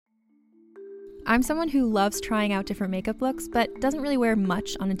I'm someone who loves trying out different makeup looks, but doesn't really wear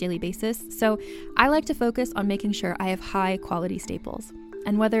much on a daily basis, so I like to focus on making sure I have high quality staples.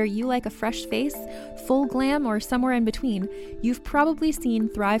 And whether you like a fresh face, full glam, or somewhere in between, you've probably seen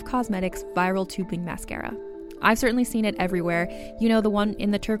Thrive Causemetics Viral Tubing Mascara. I've certainly seen it everywhere. You know, the one in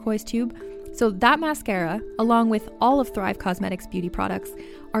the turquoise tube? So that mascara, along with all of Thrive Causemetics beauty products,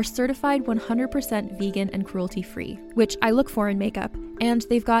 are certified 100% vegan and cruelty-free, which I look for in makeup, and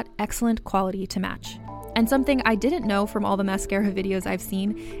they've got excellent quality to match. And something I didn't know from all the mascara videos I've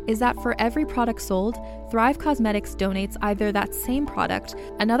seen is that for every product sold, Thrive Causemetics donates either that same product,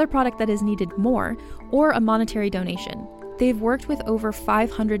 another product that is needed more, or a monetary donation. They've worked with over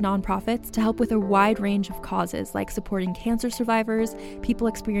 500 nonprofits to help with a wide range of causes like supporting cancer survivors, people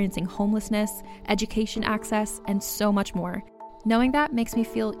experiencing homelessness, education access, and so much more. Knowing that makes me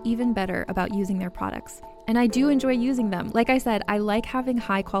feel even better about using their products. And I do enjoy using them. Like I said, I like having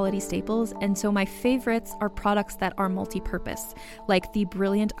high quality staples, and so my favorites are products that are multi-purpose, like the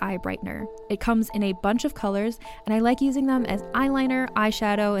Brilliant Eye Brightener. It comes in a bunch of colors, and I like using them as eyeliner,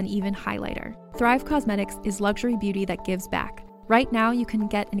 eyeshadow, and even highlighter. Thrive Causemetics is luxury beauty that gives back. Right now, you can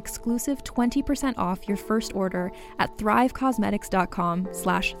get an exclusive 20% off your first order at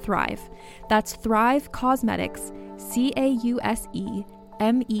thrivecausemetics.com/thrive. That's Thrive Causemetics,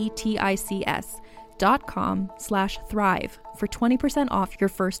 CAUSEMETICS.com/thrive for 20% off your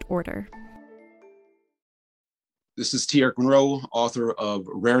first order. This is T. Eric Monroe, author of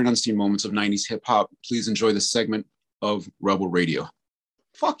Rare and Unseen Moments of 90s Hip Hop. Please enjoy this segment of Rebel Radio.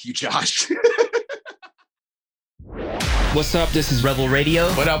 Fuck you, Josh. What's up? This is Rebel Radio.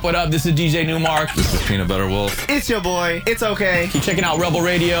 What up? What up? This is DJ Newmark. This is Peanut Butter Wolf. It's your boy. It's okay. Keep checking out Rebel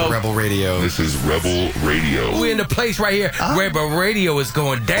Radio. Rebel Radio. This is Rebel Radio. We're in the place right here. Rebel Radio is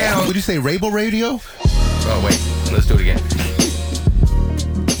going down. Would you say Rebel Radio? Oh, wait. Let's do it again.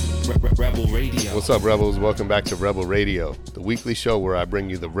 Rebel Radio. What's up, Rebels? Welcome back to Rebel Radio, the weekly show where I bring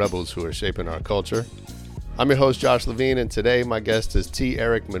you the rebels who are shaping our culture. I'm your host, Josh Levine, and today my guest is T.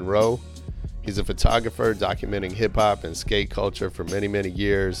 Eric Monroe. He's a photographer documenting hip-hop and skate culture for many, many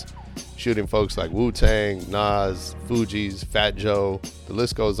years, shooting folks like Wu-Tang, Nas, Fugees, Fat Joe, the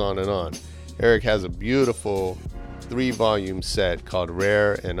list goes on and on. Eric has a beautiful 3-volume set called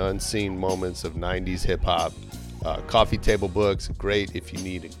Rare and Unseen Moments of 90s Hip-Hop. Coffee table books, great if you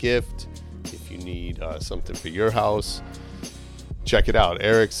need a gift, if you need something for your house. Check it out.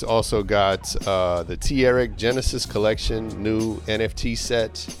 Eric's also got the T. Eric Genesis Collection new NFT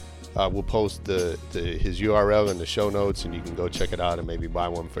set. We'll post his URL in the show notes, and you can go check it out and maybe buy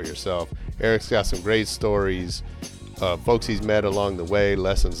one for yourself. Eric's got some great stories, folks he's met along the way,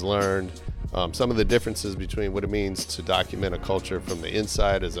 lessons learned, some of the differences between what it means to document a culture from the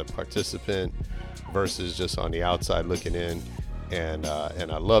inside as a participant versus just on the outside looking in. And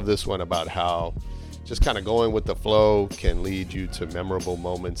I love this one about how just kind of going with the flow can lead you to memorable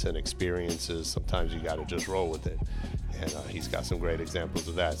moments and experiences. Sometimes you got to just roll with it. And he's got some great examples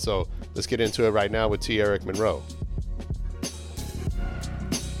of that. So let's get into it right now with T. Eric Monroe.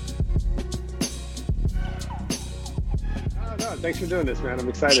 Thanks for doing this, man. I'm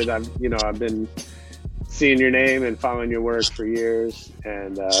excited. I've been seeing your name and following your work for years.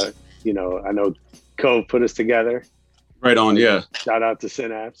 And, I know Cove put us together. Right on, yeah. Shout out to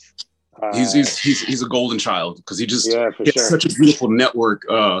Synapse. He's a golden child because he has sure. such a beautiful network,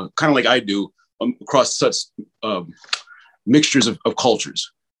 kind of like I do, across such mixtures of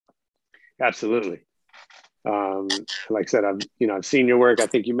cultures. Absolutely. Like I said, I've seen your work. I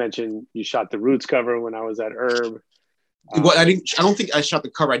think you mentioned you shot the Roots cover when I was at Herb. Well, I don't think I shot the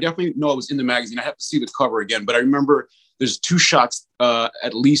cover. I definitely know I was in the magazine. I have to see the cover again, but I remember there's 2 shots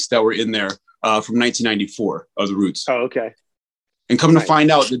at least that were in there from 1994 of the Roots. Oh, okay. And coming to find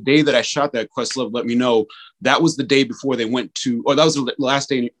out, the day that I shot that, Questlove let me know that was the day before they went to, or that was the last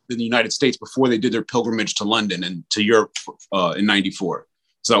day in the United States before they did their pilgrimage to London and to Europe in 94.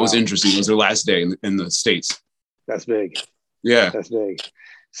 So that was interesting. It was their last day in the States. That's big. Yeah. That's big.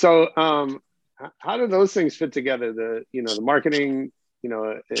 So how do those things fit together? The marketing,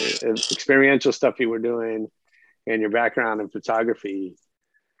 experiential stuff you were doing and your background in photography.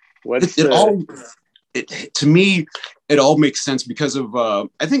 To me, it all makes sense because of, I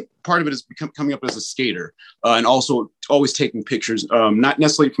think part of it is coming up as a skater and also always taking pictures, not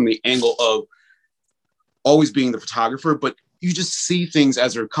necessarily from the angle of always being the photographer, but you just see things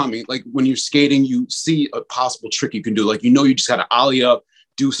as they're coming. Like when you're skating, you see a possible trick you can do. Like, you just got to ollie up,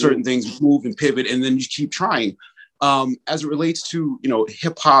 do certain things, move and pivot, and then you keep trying. As it relates to,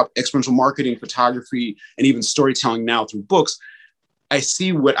 hip hop, experiential marketing, photography, and even storytelling now through books, I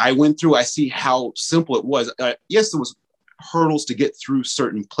see what I went through. I see how simple it was. Yes, there was hurdles to get through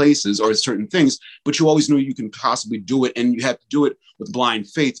certain places or certain things, but you always knew you can possibly do it. And you had to do it with blind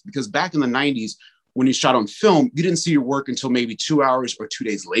faith, because back in the 90s, when you shot on film, you didn't see your work until maybe 2 hours or 2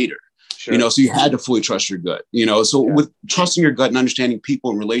 days later. Sure. So you had to fully trust your gut, so with trusting your gut and understanding people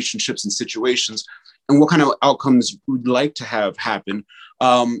and relationships and situations and what kind of outcomes you'd like to have happen,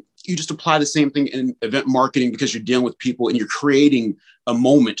 you just apply the same thing in event marketing, because you're dealing with people and you're creating a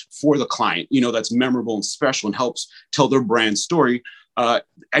moment for the client, that's memorable and special and helps tell their brand story. I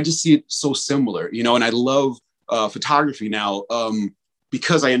just see it so similar, and I love photography now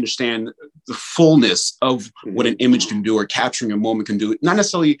because I understand the fullness of what an image can do or capturing a moment can do, not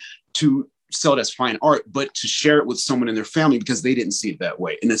necessarily to sell it as fine art, but to share it with someone in their family because they didn't see it that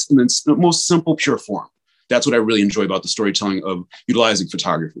way. And it's the most simple, pure form. That's what I really enjoy about the storytelling of utilizing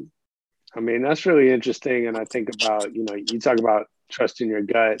photography. I mean, that's really interesting. And I think about, you talk about trusting your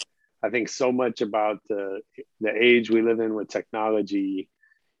gut. I think so much about the age we live in with technology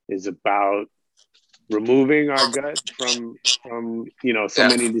is about removing our gut from so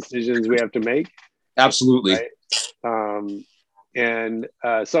many decisions we have to make. Absolutely. Right?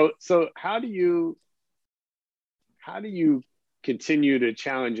 So how do you continue to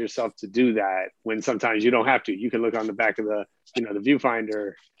challenge yourself to do that when sometimes you don't have to? You can look on the back of the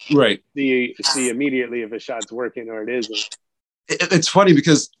viewfinder, right? See immediately if a shot's working or it isn't. It's funny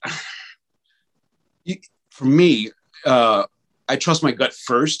because for me, I trust my gut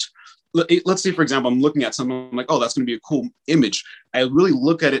first. Let's say, for example, I'm looking at something, I'm like, oh, that's going to be a cool image. I really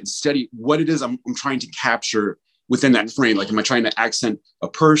look at it and study what it is I'm trying to capture within that frame. Like, am I trying to accent a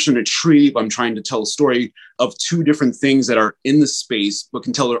person, a tree? If I'm trying to tell a story of two different things that are in the space, but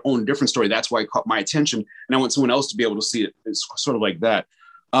can tell their own different story. That's why it caught my attention. And I want someone else to be able to see it. It's sort of like that.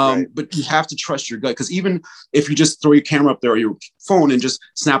 Right. But you have to trust your gut, because even if you just throw your camera up there or your phone and just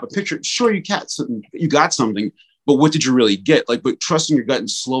snap a picture, sure, you got something, but what did you really get? But trusting your gut and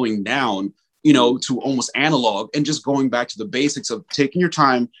slowing down, to almost analog and just going back to the basics of taking your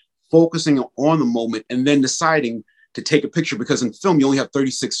time, focusing on the moment, and then deciding to take a picture, because in film, you only have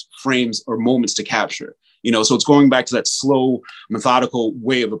 36 frames or moments to capture, so it's going back to that slow, methodical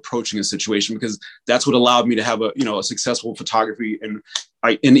way of approaching a situation, because that's what allowed me to have a successful photography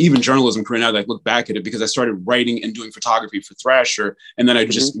and even journalism career. Now that I look back at it, because I started writing and doing photography for Thrasher, and then I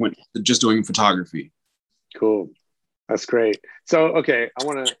just went just doing photography. Cool. That's great. So, okay, I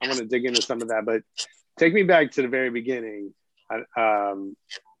want to dig into some of that, but take me back to the very beginning.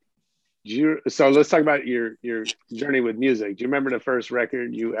 So let's talk about your journey with music. Do you remember the first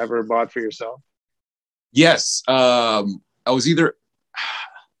record you ever bought for yourself? Yes. I was either,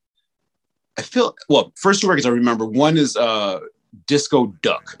 first two records I remember. One is Disco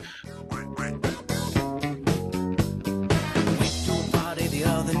Duck.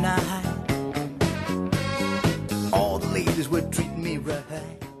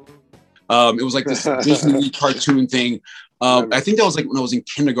 It was like this Disney cartoon thing. I think that was like when I was in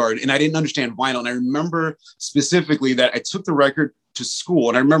kindergarten, and I didn't understand vinyl. And I remember specifically that I took the record to school,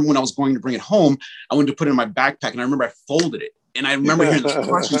 and I remember when I was going to bring it home, I wanted to put it in my backpack, and I remember I folded it, and I remember hearing the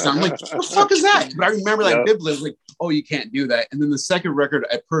crushing sound. I'm like, what the fuck is that? But I remember like vividly, I was like, oh, you can't do that. And then the second record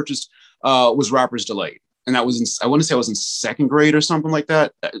I purchased was Rapper's Delight, and that was I want to say I was in second grade or something like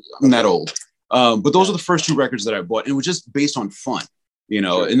that. I'm that old. But those are the first two records that I bought, and it was just based on fun,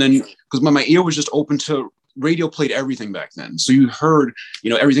 and then because my ear was just open to radio, played everything back then. So you heard,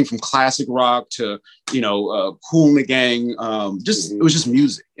 everything from classic rock to, Kool and the Gang. It was just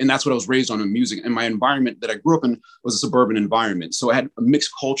music. And that's what I was raised on in music. And my environment that I grew up in was a suburban environment. So I had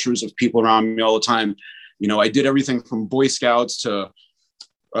mixed cultures of people around me all the time. I did everything from Boy Scouts to,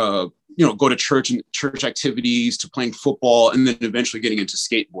 go to church and church activities to playing football, and then eventually getting into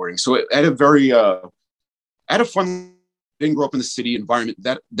skateboarding. So I had a fun, didn't grow up in the city environment.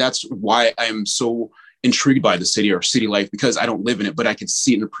 That's why I am so intrigued by the city or city life, because I don't live in it, but I can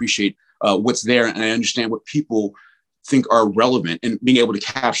see and appreciate what's there. And I understand what people think are relevant, and being able to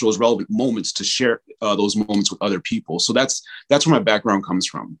capture those relevant moments to share those moments with other people. So that's where my background comes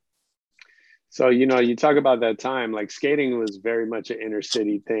from. So, you talk about that time, like skating was very much an inner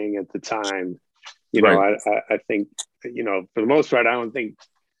city thing at the time. Right. I think, for the most part, I think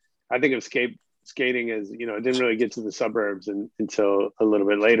of skating as, it didn't really get to the suburbs until a little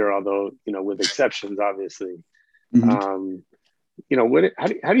bit later, although, with exceptions, obviously. Mm-hmm.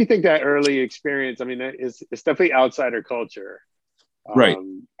 How do you think that early experience, it's definitely outsider culture. Right.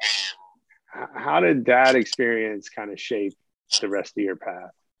 How did that experience kind of shape the rest of your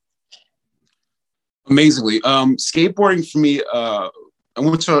path? Amazingly. Skateboarding for me, I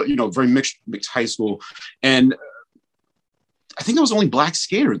went to, very mixed high school, and I think I was the only black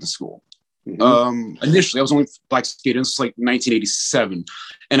skater in the school. Initially, I was only black skating. This was like 1987,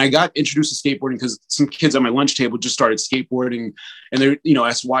 and I got introduced to skateboarding because some kids at my lunch table just started skateboarding, and they're, I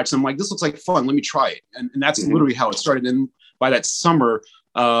was watching. I'm like, this looks like fun. Let me try it, and that's literally how it started. And by that summer,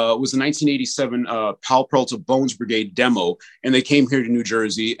 was the 1987 Powell Peralta Bones Brigade demo, and they came here to New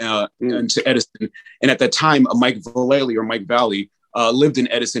Jersey and to Edison. And at that time, Mike Valley lived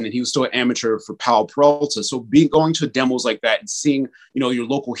in Edison, and he was still an amateur for Powell Peralta. So going to demos like that and seeing, your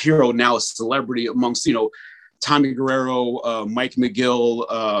local hero, now a celebrity amongst, Tommy Guerrero, Mike McGill,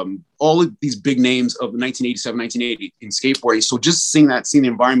 all of these big names of 1987, 1980 in skateboarding. So just seeing the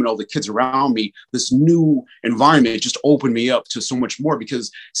environment, all the kids around me, this new environment, it just opened me up to so much more,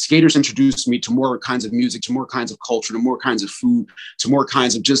 because skaters introduced me to more kinds of music, to more kinds of culture, to more kinds of food, to more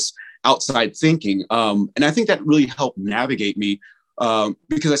kinds of just outside thinking. And I think that really helped navigate me,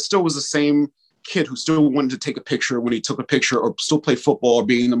 because I still was the same kid who still wanted to take a picture when he took a picture, or still play football, or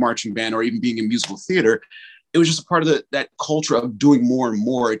being in the marching band, or even being in musical theater. It was just a part of that culture of doing more and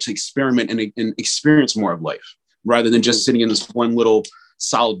more to experiment and experience more of life, rather than just sitting in this one little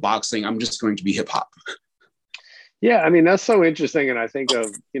solid box saying, I'm just going to be hip hop. Yeah, I mean, that's so interesting. And I think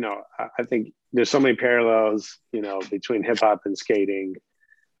of, I think there's so many parallels, between hip hop and skating,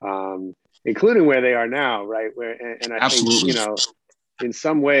 including where they are now, right? And I Absolutely. think, in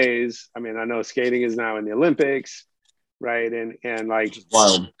some ways, I mean, I know skating is now in the Olympics, right? And like,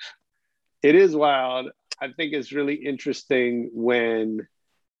 wild. It is wild. I think it's really interesting when,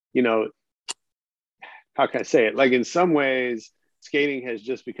 how can I say it? Like, in some ways, skating has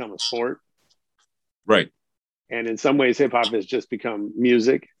just become a sport. Right. And in some ways, hip hop has just become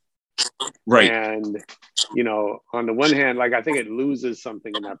music. Right. And, on the one hand, like, I think it loses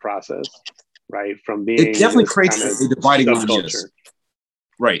something in that process, right? From being, it definitely creates a dividing line. Yes.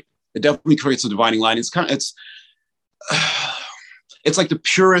 Right. It definitely creates a dividing line. It's like the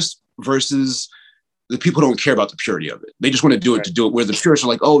purist versus the people who don't care about the purity of it. They just want to do it to do it, where the purists are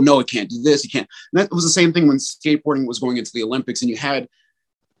like, oh no, it can't do this. You can't. And that was the same thing when skateboarding was going into the Olympics, and you had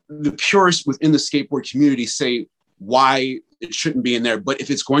the purists within the skateboard community say why it shouldn't be in there. But if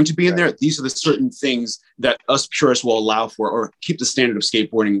it's going to be in there, these are the certain things that us purists will allow for, or keep the standard of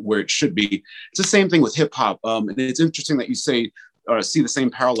skateboarding where it should be. It's the same thing with hip hop. And it's interesting that you say, see the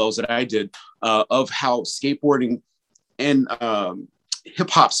same parallels that I did, of how skateboarding and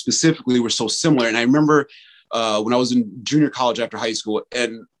hip hop specifically were so similar. And I remember when I was in junior college after high school,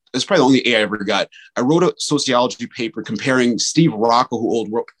 and it's probably the only A I ever got, I wrote a sociology paper comparing Steve Rocco,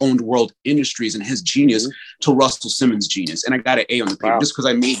 who owned World Industries and his genius, to Russell Simmons' genius. And I got an A on the paper just because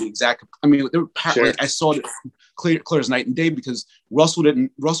I made the exact, I mean, I saw it clear as night and day, because Russell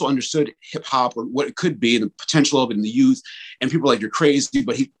understood hip hop, or what it could be, and the potential of it in the youth. And people were like, you're crazy,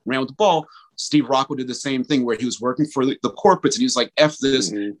 but he ran with the ball. Steve Rocco did the same thing, where he was working for the corporates, and he was like, F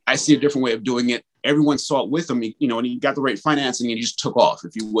this, I see a different way of doing it. Everyone saw it with him, and he got the right financing, and he just took off,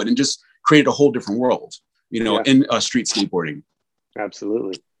 if you would, and just created a whole different world, in street skateboarding.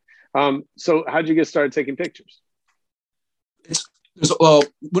 Absolutely. So how'd you get started taking pictures?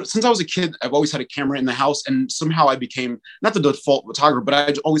 Since I was a kid, I've always had a camera in the house, and somehow I became not the default photographer, but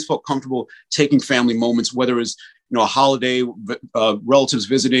I always felt comfortable taking family moments, whether it was a holiday, relatives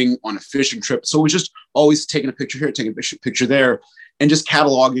visiting, on a fishing trip. So it was just always taking a picture here, taking a picture there, and just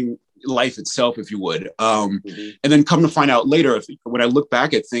cataloging life itself, if you would. And then come to find out later, when I look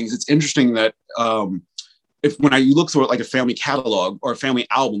back at things, it's interesting that when you look through it, like a family catalog or a family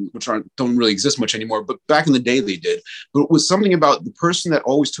album, which don't really exist much anymore, but back in the day they did. But it was something about the person that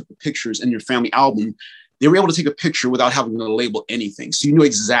always took the pictures in your family album. They were able to take a picture without having to label anything. So you knew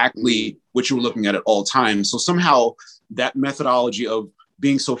exactly what you were looking at all times. So somehow that methodology of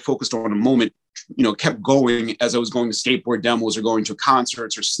being so focused on a moment, kept going as I was going to skateboard demos, or going to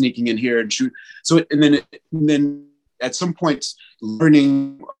concerts, or sneaking in here and shoot. So, and then at some point,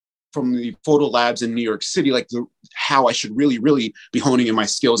 learning from the photo labs in New York City, like how I should really, really be honing in my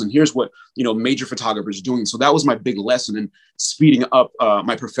skills. And here's what, major photographers are doing. So that was my big lesson in speeding up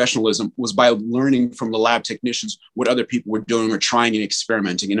my professionalism, was by learning from the lab technicians what other people were doing, or trying and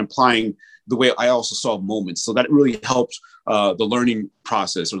experimenting and applying the way I also saw moments. So that really helped the learning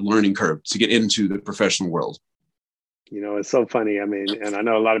process, or learning curve, to get into the professional world. It's so funny. I mean, and I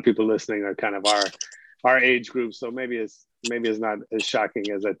know a lot of people listening are kind of our age group. So maybe it's not as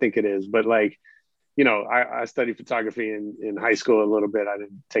shocking as I think it is, but like, I studied photography in high school a little bit. I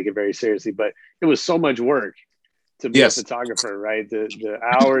didn't take it very seriously, but it was so much work to be a photographer, right? The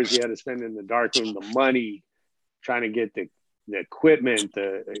hours you had to spend in the darkroom, the money, trying to get the equipment,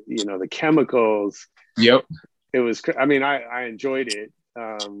 the chemicals. Yep. It was, I enjoyed it.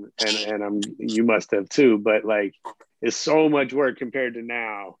 And you must have too, but like, it's so much work compared to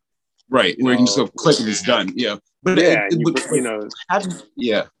now Right. Where you can just go click and it's done. Yeah. But yeah,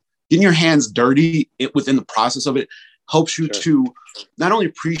 getting your hands dirty within the process of it helps you to not only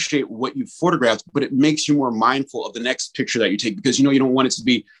appreciate what you photographed, but it makes you more mindful of the next picture that you take, because you don't want it to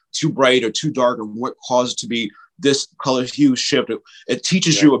be too bright or too dark, or what caused it to be this color hue shift. It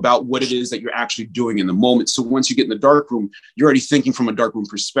teaches you about what it is that you're actually doing in the moment. So once you get in the darkroom, you're already thinking from a darkroom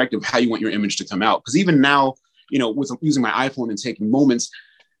perspective how you want your image to come out. Because even now, with using my iPhone and taking moments,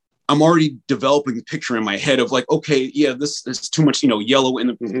 I'm already developing the picture in my head of like, okay, yeah, this is too much, yellow in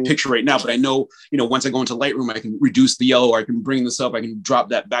the picture right now. But I know, once I go into Lightroom, I can reduce the yellow, or I can bring this up, I can drop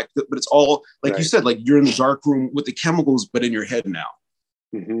that back. But it's all, like you said, like you're in the dark room with the chemicals, but in your head now.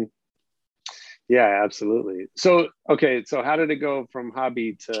 Mm-hmm. Yeah, absolutely. So, okay. So how did it go from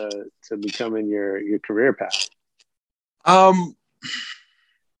hobby to becoming your career path?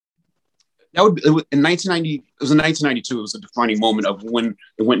 That would in 1990. It was in 1992. It was a defining moment of when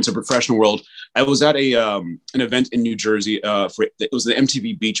it went into professional world. I was at an event in New Jersey. It was the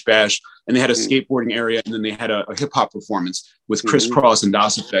MTV Beach Bash, and they had a skateboarding area, and then they had a hip hop performance with Chris Cross and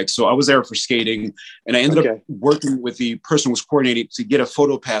Das EFX. So I was there for skating, and I ended up working with the person who was coordinating to get a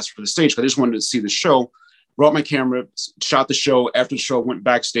photo pass for the stage. But I just wanted to see the show. Brought my camera, shot the show. After the show, went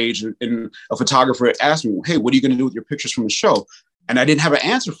backstage, and a photographer asked me, "Hey, what are you going to do with your pictures from the show?" And I didn't have an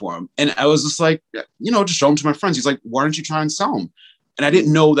answer for him. And I was just like, just show them to my friends. He's like, why don't you try and sell them? And I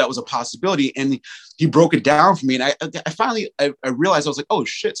didn't know that was a possibility. And he broke it down for me. And I finally realized, I was like, oh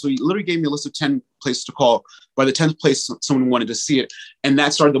shit. So he literally gave me a list of 10 places to call. By the 10th place, someone wanted to see it. And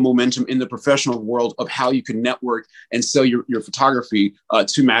that started the momentum in the professional world of how you can network and sell your photography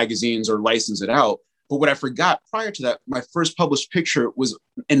to magazines or license it out. But what I forgot prior to that, my first published picture was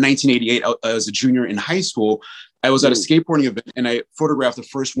in 1988. As a junior in high school. I was at a skateboarding event, and I photographed the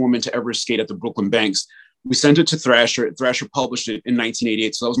first woman to ever skate at the Brooklyn Banks. We sent it to Thrasher. Thrasher published it in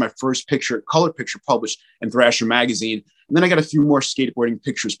 1988. So that was my first color picture published in Thrasher magazine. And then I got a few more skateboarding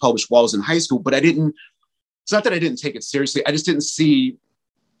pictures published while I was in high school, but it's not that I didn't take it seriously. I just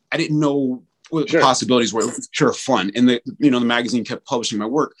I didn't know what the possibilities were. It was sure fun. And the magazine kept publishing my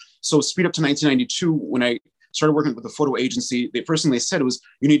work. So speed up to 1992, when I started working with a photo agency, the first thing they said was,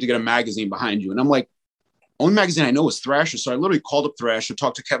 you need to get a magazine behind you. And I'm like, only magazine I know is Thrasher. So I literally called up Thrasher,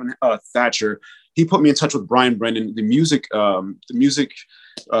 talked to Kevin Thatcher. He put me in touch with Brian Brendan, the music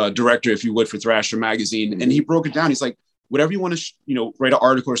director, if you would, for Thrasher magazine. And he broke it down. He's like, whatever you want to, write an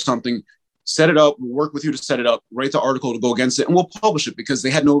article or something, set it up. We'll work with you to set it up, write the article to go against it, and we'll publish it, because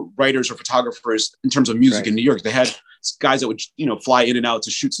they had no writers or photographers in terms of music in New York. They had guys that would, fly in and out to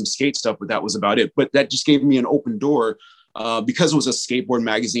shoot some skate stuff, but that was about it. But that just gave me an open door. Because it was a skateboard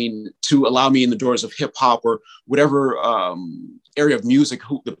magazine, to allow me in the doors of hip hop or whatever area of music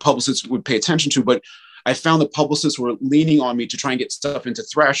who the publicists would pay attention to. But I found the publicists were leaning on me to try and get stuff into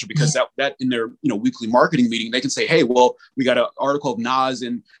Thrasher, because that in their weekly marketing meeting, they can say, hey, well, we got an article of Nas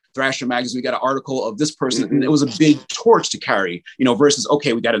in Thrasher magazine, we got an article of this person. And it was a big torch to carry, versus,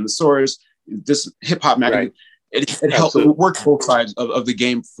 okay, we got it in the stores, this hip hop magazine. Right. It helped. It worked both sides of the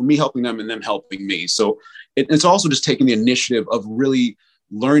game, for me helping them and them helping me. So it's also just taking the initiative of really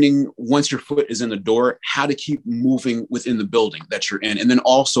learning, once your foot is in the door, how to keep moving within the building that you're in, and then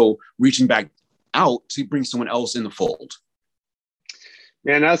also reaching back out to bring someone else in the fold.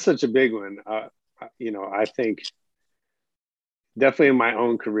 Man, that's such a big one. I think definitely in my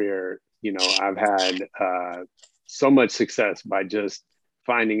own career, I've had so much success by just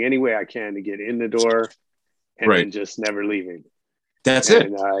finding any way I can to get in the door and then just never leaving. That's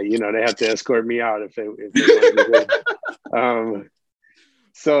it. They have to escort me out if they want to.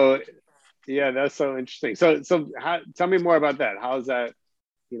 So yeah, that's so interesting. So tell me more about that. How's that,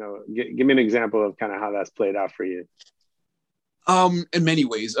 give me an example of kind of how that's played out for you. In many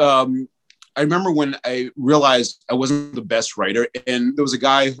ways. I remember when I realized I wasn't the best writer, and there was a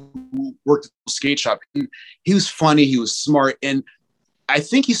guy who worked at the skate shop, and he was funny, he was smart, and I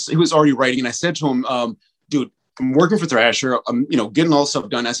think he was already writing. And I said to him, dude, I'm working for Thrasher. I'm, getting all this stuff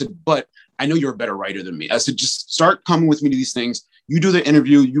done. I said, but I know you're a better writer than me. I said, just start coming with me to these things. You do the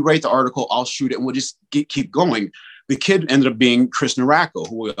interview, you write the article, I'll shoot it, and we'll just keep going. The kid ended up being Chris Naracco,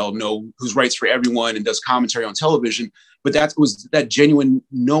 who we all know, who writes for everyone and does commentary on television. But that was that genuine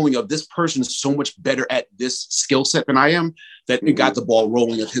knowing of, this person is so much better at this skill set than I am, that it got the ball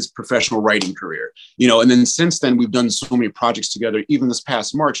rolling of his professional writing career. And then since then, we've done so many projects together. Even this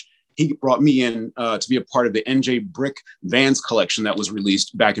past March, he brought me in to be a part of the NJ Brick Vans collection that was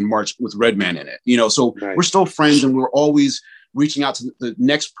released back in March with Redman in it. So we're still friends, and we're always reaching out to the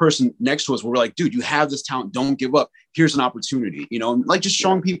next person next to us, where we're like, dude, you have this talent, don't give up. Here's an opportunity, like just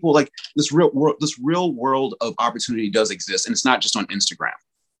showing people like this real world of opportunity does exist. And it's not just on Instagram.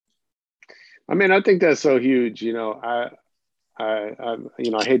 I mean, I think that's so huge. You know,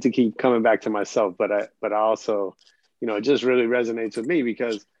 I hate to keep coming back to myself, but I also, you know, it just really resonates with me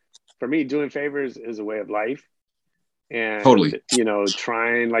because for me, doing favors is a way of life. And, Totally. you know,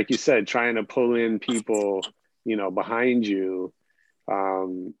 like you said, trying to pull in people, you know, behind you,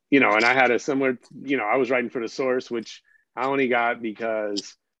 you know, and I had a similar, you know, I was writing for The Source, which I only got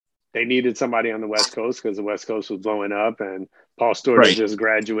because they needed somebody on the West Coast because the West Coast was blowing up and Paul Stewart had just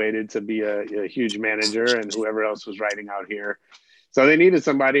graduated to be a huge manager and whoever else was writing out here. So they needed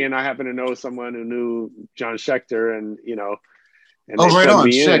somebody. And I happened to know someone who knew John Schechter and, you know, and they right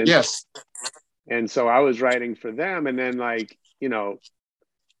on. Schecht, yes. And so I was writing for them. And then like, you know,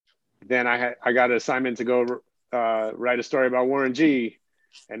 then I got an assignment to go write a story about Warren G.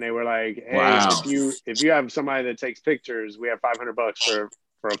 And they were like, hey, wow. if you have somebody that takes pictures, we have $500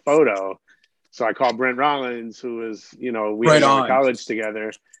 for a photo. So I called Brent Rollins, who was, you know, we had gone to college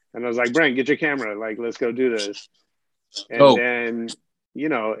together. And I was like, Brent, get your camera. Like, let's go do this. And then, you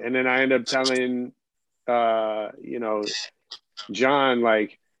know, and then I ended up telling, you know, John,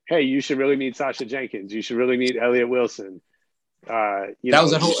 like, hey, you should really meet Sasha Jenkins. You should really meet Elliot Wilson. That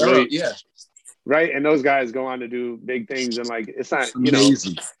was that whole era, yeah. Right. And those guys go on to do big things. And like, it's not,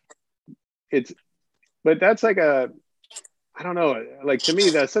 amazing. You know, but that's like I don't know, like to me,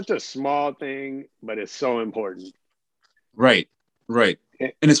 that's such a small thing, but it's so important. Right.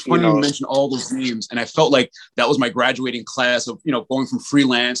 And it's funny you mentioned all those names. And I felt like that was my graduating class of, you know, going from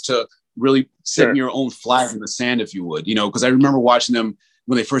freelance to really setting your own flag in the sand, if you would, you know, because I remember watching them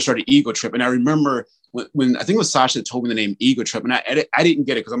when they first started Ego Trip. And I remember when I think it was Sasha that told me the name Ego Trip, and I didn't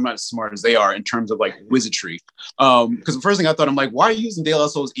get it because I'm not as smart as they are in terms of like wizardry. Because the first thing I thought, I'm like, why are you using De La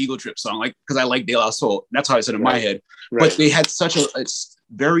Soul's Ego Trip song? Like, because I like De La Soul. That's how I said it in my head. Right. But they had such a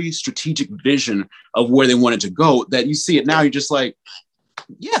very strategic vision of where they wanted to go that you see it now, you're just like,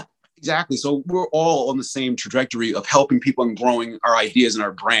 yeah, exactly. So we're all on the same trajectory of helping people and growing our ideas and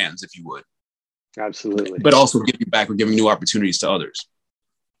our brands, if you would. Absolutely. But also giving back or giving new opportunities to others.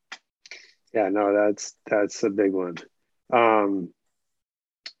 Yeah, no, that's a big one. How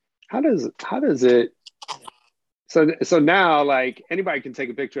does it? So now, like anybody can take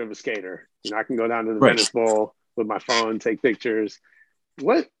a picture of a skater. You know, I can go down to the Venice Bowl with my phone, take pictures.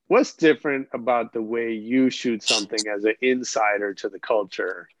 What's different about the way you shoot something as an insider to the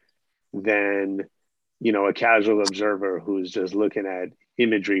culture than, you know, a casual observer who's just looking at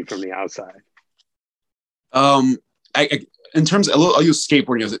imagery from the outside? In terms of, I'll use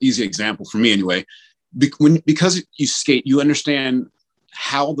skateboarding as an easy example for me anyway. Because you skate, you understand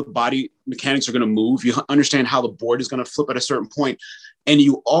how the body mechanics are going to move. You understand how the board is going to flip at a certain point, and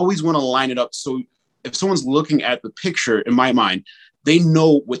you always want to line it up. So if someone's looking at the picture, in my mind, they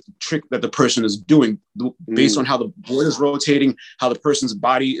know what the trick that the person is doing based on how the board is rotating, how the person's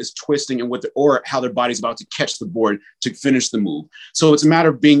body is twisting, and or how their body's about to catch the board to finish the move. So it's a matter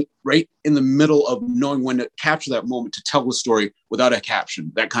of being right in the middle of knowing when to capture that moment to tell the story without a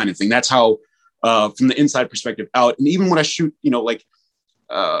caption, that kind of thing. That's how, from the inside perspective out. And even when I shoot, you know, like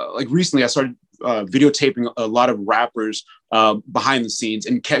recently I started videotaping a lot of rappers behind the scenes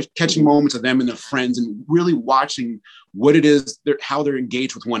and catching moments of them and their friends and really watching what it is, how they're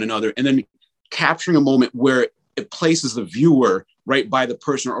engaged with one another, and then capturing a moment where it places the viewer right by the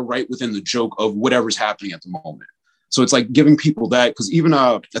person or right within the joke of whatever's happening at the moment. So it's like giving people that, because even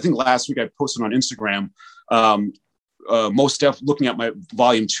I think last week I posted on Instagram, Mos Def looking at my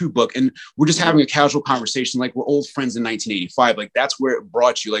Volume 2 book, and we're just having a casual conversation like we're old friends in 1985. Like that's where it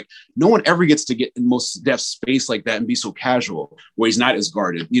brought you. Like no one ever gets to get in Mos Def's space like that and be so casual where he's not as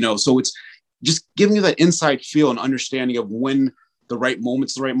guarded, you know. So it's just giving you that inside feel and understanding of when the right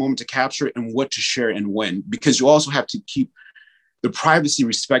moment's the right moment to capture it and what to share and when, because you also have to keep the privacy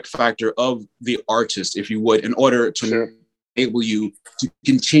respect factor of the artist, if you would, in order to enable you to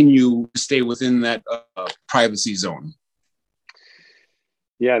continue to stay within that privacy zone.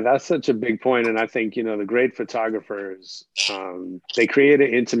 Yeah, that's such a big point. And I think, you know, the great photographers, they create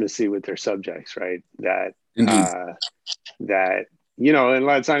an intimacy with their subjects, right? That, you know, and a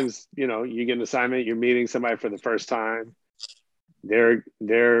lot of times, you know, you get an assignment, you're meeting somebody for the first time. They're,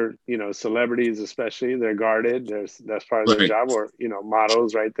 you know, celebrities, especially, they're guarded. That's part of their job, or, you know,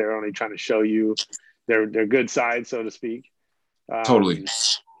 models, right? They're only trying to show you their good side, so to speak. Totally.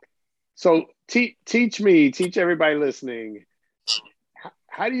 So teach everybody listening,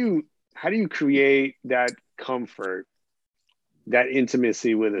 how do you create that comfort, that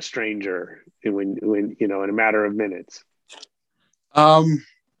intimacy with a stranger when you know, in a matter of minutes? I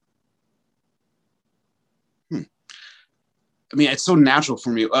mean, it's so natural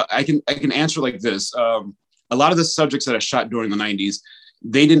for me. I can answer like this. A lot of the subjects that I shot during the 90s,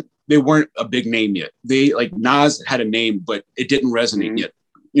 they they weren't a big name yet. They like Nas had a name, but it didn't resonate yet.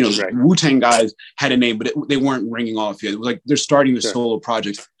 You know, Wu-Tang guys had a name, but they weren't ringing off yet. It was like they're starting their solo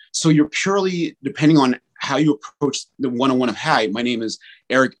projects. So you're purely depending on how you approach the one-on-one of, hi, my name is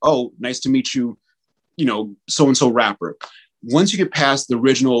Eric. Oh, nice to meet you. You know, so-and-so rapper. Once you get past the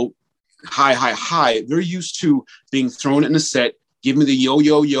original hi, they're used to being thrown in a set. Give me the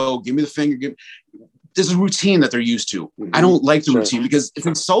yo, give me the finger. There's a routine that they're used to. I don't like the routine because it's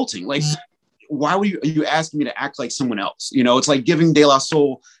insulting. Like, why are you asking me to act like someone else? You know, it's like giving De La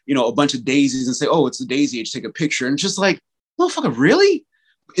Soul, you know, a bunch of daisies and say, oh, it's the daisy age, take a picture. And just like, motherfucker, really?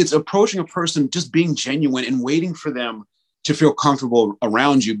 It's approaching a person, just being genuine and waiting for them to feel comfortable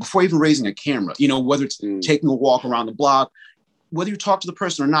around you before even raising a camera. You know, whether it's taking a walk around the block, whether you talk to the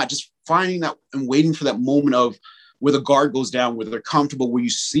person or not, just finding that and waiting for that moment of where the guard goes down, where they're comfortable, where you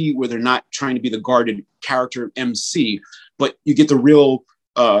see where they're not trying to be the guarded character MC, but you get the real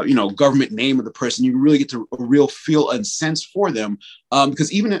government name of the person. You really get a real feel and sense for them.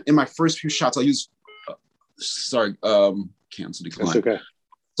 Because even in my first few shots, I use, cancel decline. That's okay.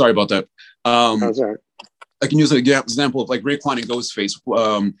 Sorry about that. Sorry. I can use an example of like Raekwon and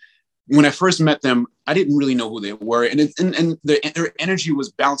Ghostface. When I first met them, I didn't really know who they were. And their energy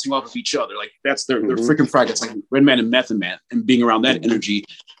was bouncing off of each other. Like that's their freaking frag. It's like Redman and Method Man and being around that energy.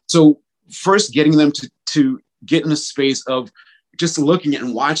 So first getting them to get in a space of just looking at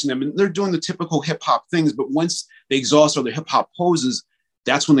and watching them, and they're doing the typical hip hop things. But once they exhaust all the hip hop poses,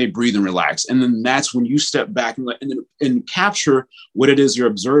 that's when they breathe and relax. And then that's when you step back and capture what it is you're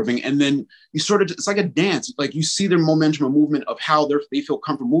observing. And then you sort of, it's like a dance. Like you see their momentum and movement of how they feel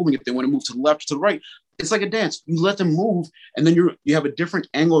comfortable moving. If they want to move to the left, to the right, it's like a dance. You let them move. And then you have a different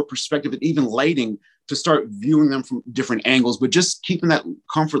angle or perspective and even lighting to start viewing them from different angles, but just keeping that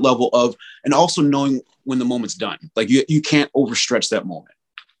comfort level of, and also knowing when the moment's done. Like you can't overstretch that moment.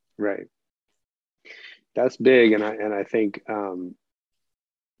 Right. That's big. And I think,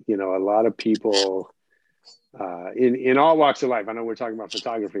 a lot of people in all walks of life, I know we're talking about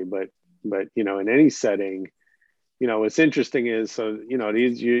photography, but in any setting, what's interesting is, so,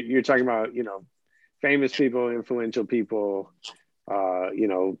 you're talking about, famous people, influential people,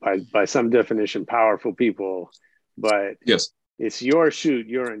 by some definition, powerful people, but yes, it's your shoot,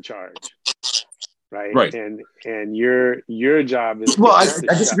 you're in charge. Right. And your job is, well, I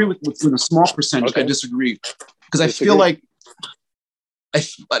disagree with a small percentage. Okay. I disagree because I feel like,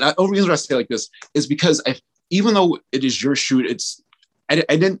 the only reason I say like this is because even though it is your shoot, I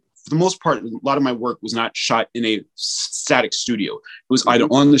didn't, for the most part, a lot of my work was not shot in a static studio. It was either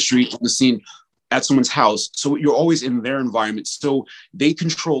on the street, on the scene, at someone's house. So you're always in their environment. So they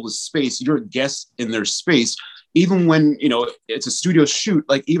control the space. You're a guest in their space. Even when, it's a studio shoot,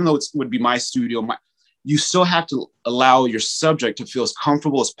 like even though it would be my studio, you still have to allow your subject to feel as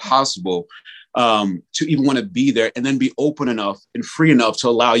comfortable as possible to even want to be there, and then be open enough and free enough to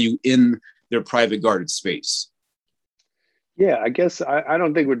allow you in their private guarded space. Yeah, I guess I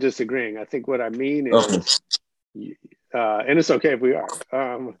don't think we're disagreeing. I think what I mean is, and it's okay if we are,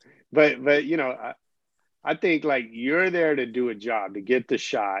 but I think like you're there to do a job, to get the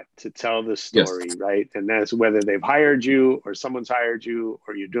shot, to tell the story, yes. Right? And that's whether they've hired you or someone's hired you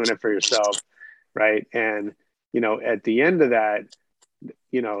or you're doing it for yourself, right? And at the end of that,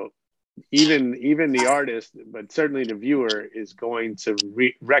 even the artist, but certainly the viewer, is going to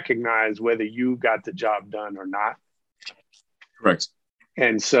recognize whether you got the job done or not. Correct.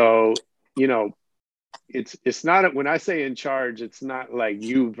 And so, it's not, when I say in charge, it's not like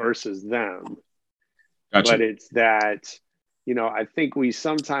you versus them. Gotcha. But it's that, I think we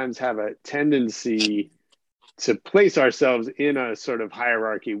sometimes have a tendency to place ourselves in a sort of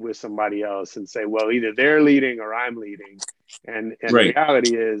hierarchy with somebody else and say, well, either they're leading or I'm leading. And right. The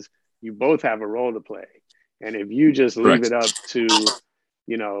reality is, you both have a role to play. And if you just leave it up to,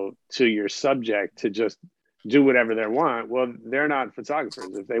 to your subject to just do whatever they want, well, they're not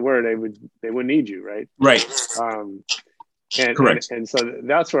photographers. If they were, they wouldn't need you, right? Right. Correct. And so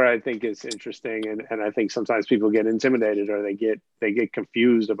that's where I think it's interesting. And I think sometimes people get intimidated or they get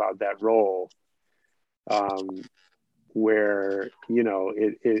confused about that role, where, where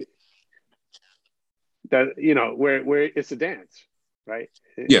it's a dance. Right.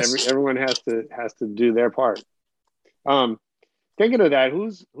 Yes. Everyone has to do their part. Thinking of that,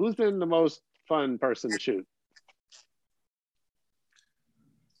 who's been the most fun person to shoot?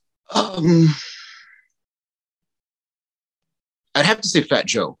 I'd have to say Fat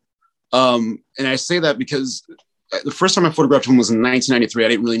Joe. And I say that because the first time I photographed him was in 1993. I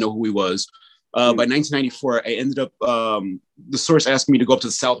didn't really know who he was. By 1994, I ended up, the source asked me to go up to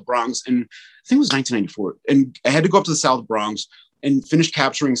the South Bronx, and I think it was 1994. And I had to go up to the South Bronx, and finished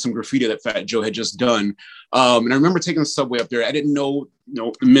capturing some graffiti that Fat Joe had just done. And I remember taking the subway up there. I didn't know,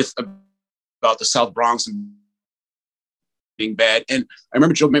 the myth about the South Bronx and being bad. And I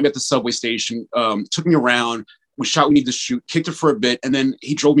remember Joe met me at the subway station, took me around. We shot, we need to shoot, kicked it for a bit. And then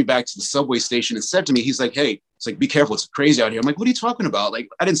he drove me back to the subway station and said to me, he's like, hey, it's like, be careful. It's crazy out here. I'm like, what are you talking about? Like,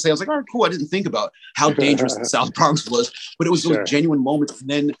 I didn't say, I was like, all right, cool. I didn't think about how dangerous the South Bronx was, but it was those genuine moments. And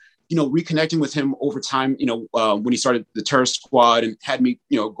then, reconnecting with him over time, when he started the Terror Squad and had me,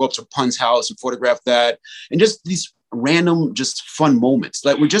 go up to Pun's house and photograph that. And just these random, just fun moments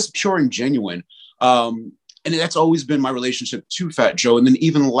that were just pure and genuine. And that's always been my relationship to Fat Joe. And then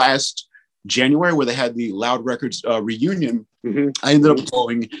even last January, where they had the Loud Records reunion, I ended up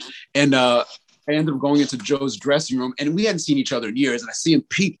going into Joe's dressing room, and we hadn't seen each other in years. And I see him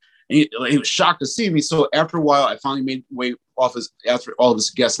peek, and he was shocked to see me. So after a while, I finally made way off after all of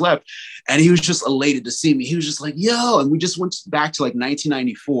his guests left, and he was just elated to see me. He was just like, yo, and we just went back to like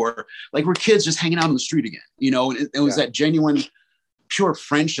 1994, like we're kids just hanging out on the street again, and it was that genuine, pure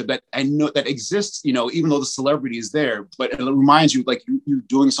friendship that I know that exists, even though the celebrity is there, but it reminds you like you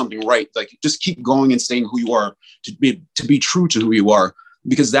doing something right. Like just keep going and staying who you are, to be true to who you are,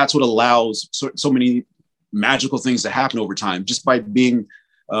 because that's what allows so many magical things to happen over time, just by being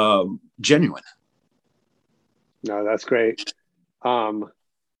genuine. No, that's great. I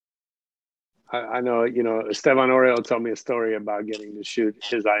know, Esteban Oriol told me a story about getting to shoot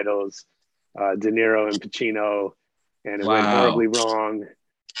his idols, De Niro and Pacino, and it went horribly wrong.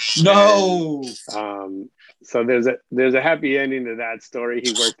 No. And, so there's a happy ending to that story.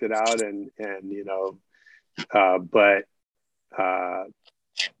 He worked it out, but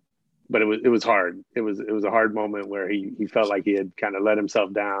it was hard. It was a hard moment where he felt like he had kind of let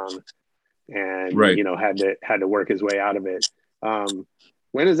himself down, and had to work his way out of it.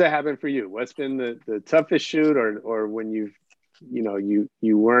 When does that happen for you? What's been the toughest shoot, or when you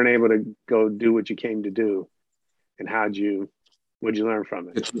weren't able to go do what you came to do, and what'd you learn from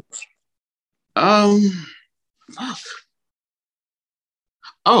it? I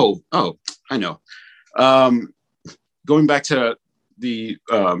know. Going back to the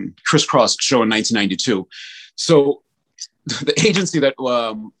Crisscross show in 1992. So the agency that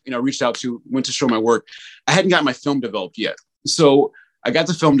reached out to, went to show my work, I hadn't gotten my film developed yet. So I got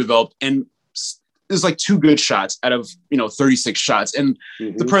the film developed, and there's like 2 good shots out of 36 shots. And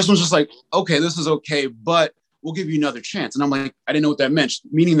the person was just like, okay, this is okay, but we'll give you another chance. And I'm like, I didn't know what that meant,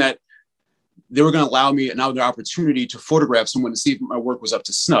 meaning that they were going to allow me another opportunity to photograph someone to see if my work was up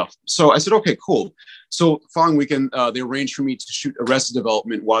to snuff. So I said, okay, cool. So the following weekend, they arranged for me to shoot Arrested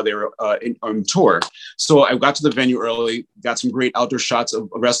Development while they were on tour. So I got to the venue early, got some great outdoor shots of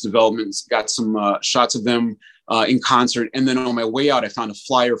Arrested Development, got some shots of them in concert. And then on my way out, I found a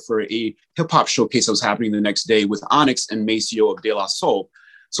flyer for a hip hop showcase that was happening the next day with Onyx and Maceo of De La Soul.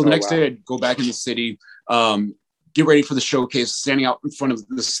 So the next day I'd go back in the city, get ready for the showcase. Standing out in front of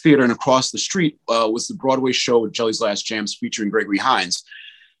this theater and across the street was the Broadway show with Jelly's Last Jams featuring Gregory Hines.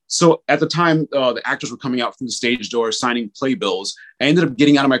 So at the time, the actors were coming out through the stage door, signing playbills. I ended up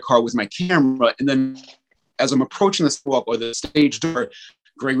getting out of my car with my camera. And then as I'm approaching the sidewalk or the stage door,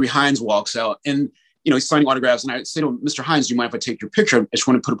 Gregory Hines walks out, and he's signing autographs. And I say to him, Mr. Hines, do you mind if I take your picture? I just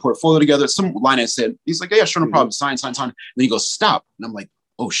want to put a portfolio together. Some line I said, he's like, yeah, sure, no problem. Sign. And then he goes, stop. And I'm like,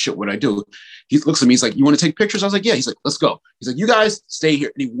 oh shit, what'd I do? He looks at me, he's like, you want to take pictures? I was like, yeah. He's like, let's go. He's like, you guys stay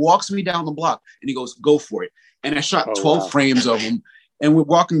here. And he walks me down the block and he goes, go for it. And I shot 12 frames of him. And we're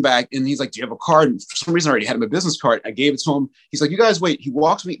walking back, and he's like, do you have a card? And for some reason, I already had him a business card. I gave it to him. He's like, you guys wait. He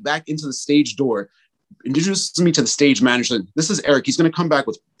walks me back into the stage door, introduces me to the stage manager. This is Eric. He's going to come back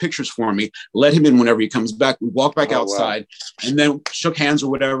with pictures for me. Let him in whenever he comes back. We walk back outside, and then shook hands or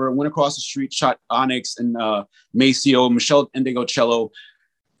whatever. Went across the street, shot Onyx and Maceo, Michelle Endegocello.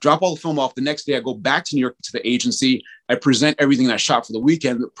 Drop all the film off. The next day, I go back to New York to the agency. I present everything that I shot for the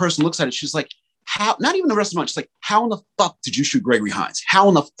weekend. The person looks at it. She's like, how, not even the rest of the month. She's like, how in the fuck did you shoot Gregory Hines? How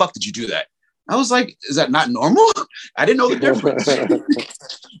in the fuck did you do that? I was like, is that not normal? I didn't know the difference.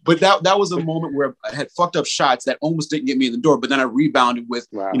 But that was a moment where I had fucked up shots that almost didn't get me in the door. But then I rebounded with,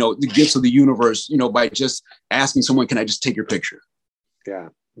 the gifts of the universe, by just asking someone, can I just take your picture? Yeah,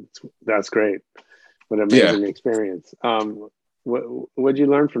 that's great. What an amazing experience. What'd you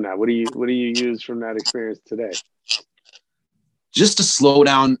learn from that? What do you use from that experience today? Just to slow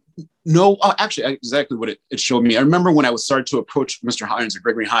down. No, actually, exactly what it showed me. I remember when I was started to approach Mr. Hines or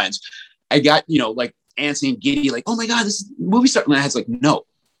Gregory Hines, I got, like antsy and giddy, like, oh my God, this movie star. And I was like, no,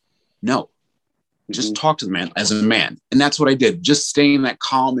 just talk to the man as a man. And that's what I did. Just staying that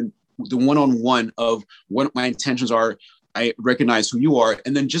calm and the one-on-one of what my intentions are. I recognize who you are.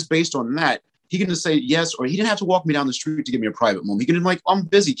 And then just based on that, he can just say yes, or he didn't have to walk me down the street to give me a private moment. He can be like, I'm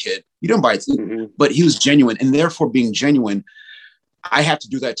busy, kid. You don't buy it. But he was genuine. And therefore, being genuine, I have to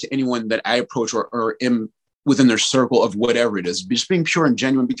do that to anyone that I approach or am within their circle of whatever it is. Just being pure and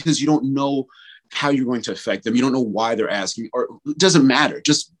genuine, because you don't know how you're going to affect them. You don't know why they're asking, or it doesn't matter.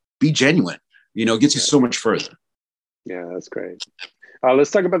 Just be genuine. You know, it gets you so much further. Yeah, that's great.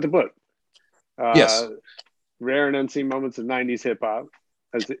 Let's talk about the book. Yes. Rare and Unseen Moments of 90s Hip Hop.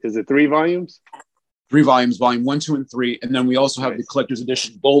 Is it 3 volumes? 3 volumes, volume 1, 2, and 3. And then we also have the collector's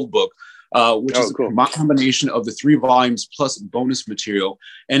edition gold book, which is a combination of the 3 volumes plus bonus material.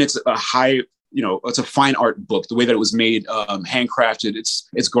 And it's a high, you know, it's a fine art book. The way that it was made, handcrafted,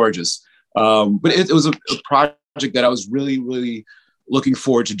 it's gorgeous. But it was a project that I was really, really looking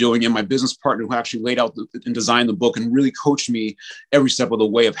forward to doing. And my business partner, who actually laid out and designed the book and really coached me every step of the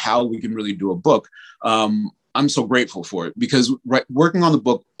way of how we can really do a book. I'm so grateful for it, because working on the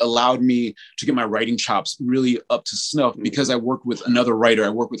book allowed me to get my writing chops really up to snuff, because I worked with another writer, I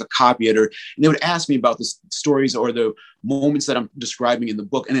worked with a copy editor, and they would ask me about the stories or the moments that I'm describing in the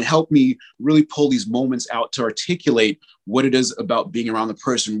book. And it helped me really pull these moments out to articulate what it is about being around the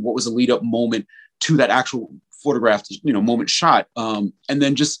person, what was the lead up moment to that actual photographed, you know, moment shot. And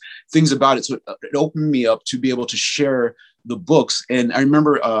then just things about it. So it opened me up to be able to share the books. And I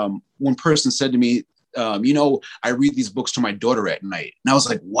remember one person said to me, you know, I read these books to my daughter at night. And I was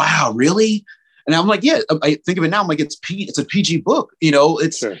like, wow, really? And I'm like, yeah, I think of it now. I'm like, it's a PG book, you know, and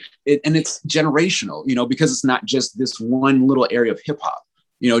it's generational, you know, because it's not just this one little area of hip hop,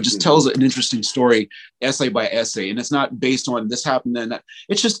 you know, it just tells an interesting story, essay by essay. And it's not based on this happened, then that.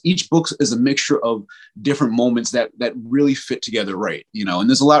 It's just each book is a mixture of different moments that really fit together right, you know. And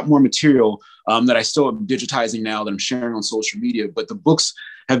there's a lot more material that I still am digitizing now that I'm sharing on social media. But the books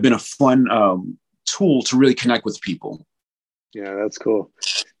have been a fun tool to really connect with people. Yeah, that's cool.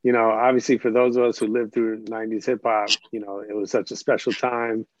 You know, obviously for those of us who lived through 90s hip hop, you know, it was such a special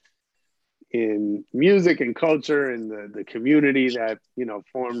time in music and culture, and the community that, you know,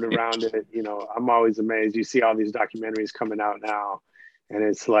 formed around it. You know, I'm always amazed. You see all these documentaries coming out now, and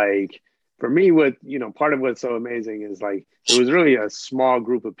it's like, for me, what, you know, part of what's so amazing is like, it was really a small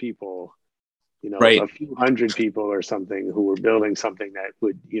group of people, you know, a few hundred people or something, who were building something that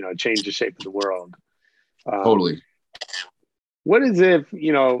would, you know, change the shape of the world. Totally. What is it,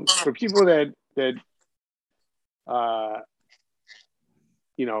 you know, for people that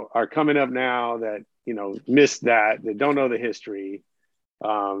you know, are coming up now, that, you know, missed that don't know the history,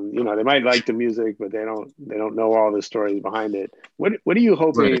 you know, they might like the music, but they don't know all the stories behind it. What are you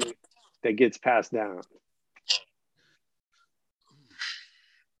hoping that gets passed down?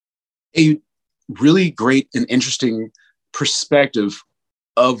 A really great and interesting perspective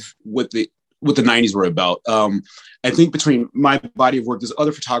of what the 90s were about. I think between my body of work, there's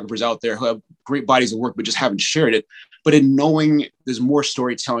other photographers out there who have great bodies of work, but just haven't shared it. But in knowing there's more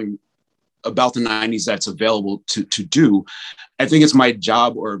storytelling about the 90s that's available to do, I think it's my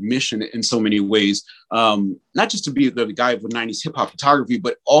job or mission in so many ways, not just to be the guy with 90s hip hop photography,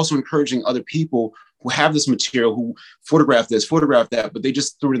 but also encouraging other people who have this material, who photograph this, photograph that, but they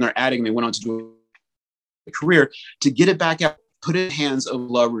just threw it in their attic and they went on to do a career, to get it back out, put it in the hands of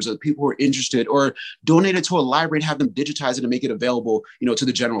lovers, of people who are interested, or donate it to a library and have them digitize it and make it available, you know, to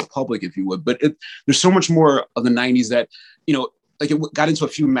the general public, if you would. But there's so much more of the 90s that, you know, like it got into a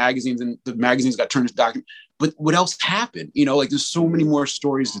few magazines and the magazines got turned into documents. But what else happened? You know, like there's so many more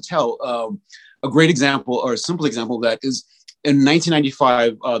stories to tell. A great example, or a simple example of that, is in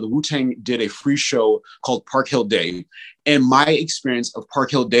 1995, the Wu-Tang did a free show called Park Hill Day. And my experience of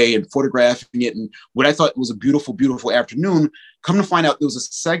Park Hill Day and photographing it, and what I thought was a beautiful, beautiful afternoon, come to find out there was a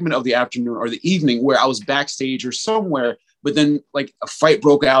segment of the afternoon or the evening where I was backstage or somewhere, but then like a fight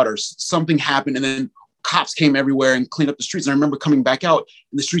broke out or something happened, and then cops came everywhere and cleaned up the streets. And I remember coming back out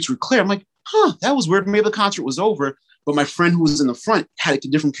and the streets were clear. I'm like, that was weird. Maybe the concert was over. But my friend who was in the front had a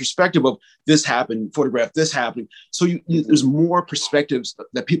different perspective of this happened, photographed this happening. So there's more perspectives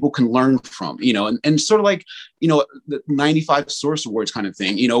that people can learn from, you know, and sort of like, you know, the 95 Source Awards kind of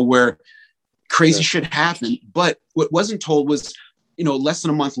thing, you know, where crazy shit happened. But what wasn't told was, you know, less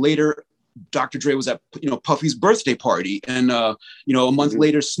than a month later, Dr. Dre was at, you know, Puffy's birthday party. And, you know, a month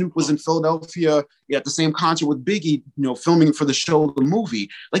later, Snoop was in Philadelphia at the same concert with Biggie, you know, filming for the show, the movie.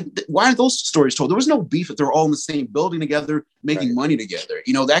 Like, why aren't those stories told? There was no beef if they're all in the same building together, making money together.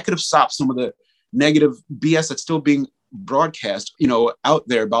 You know, that could have stopped some of the negative BS that's still being broadcast, you know, out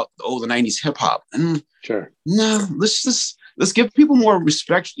there about, the 90s hip hop. And no, let's give people more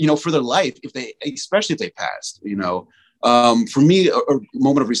respect, you know, for their life, especially if they passed, you know. For me, a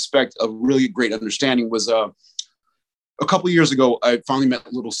moment of respect, a really great understanding was a a couple of years ago, I finally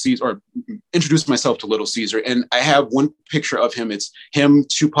met Little Caesar, or introduced myself to Little Caesar, and I have one picture of him. It's him,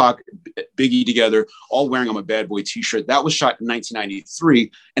 Tupac, Biggie together, all wearing a Bad Boy t-shirt. That was shot in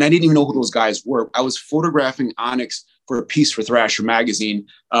 1993, and I didn't even know who those guys were. I was photographing Onyx for a piece for Thrasher magazine.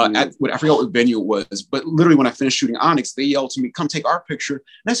 I forgot what venue it was, but literally when I finished shooting Onyx, they yelled to me, "Come take our picture."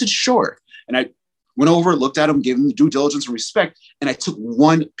 And I said, "Sure." And I went over, looked at them, gave them the due diligence and respect, and I took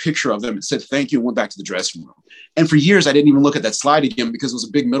one picture of them and said thank you and went back to the dressing room. And for years, I didn't even look at that slide again because it was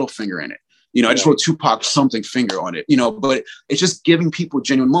a big middle finger in it. I just wrote Tupac something finger on it, but it's just giving people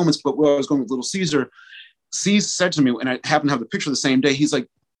genuine moments. But where I was going with Little Caesar, Caesar said to me, and I happened to have the picture the same day, he's like,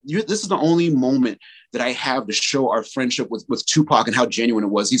 this is the only moment that I have to show our friendship with Tupac and how genuine it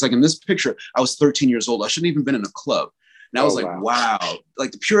was. He's like, in this picture, I was 13 years old. I shouldn't even been in a club. And I was wow,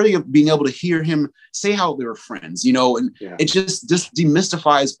 like the purity of being able to hear him say how they were friends, and it just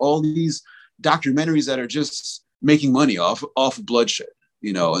demystifies all these documentaries that are just making money off of bloodshed,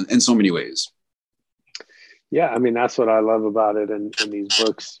 in so many ways. Yeah, I mean, that's what I love about it. And these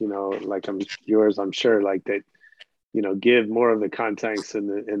books, like yours, I'm sure, like that, give more of the context and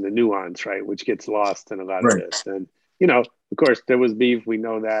the nuance, right, which gets lost in a lot of this. And of course, there was beef. We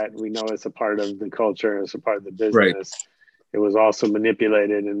know that. We know it's a part of the culture. It's a part of the business. Right. It was also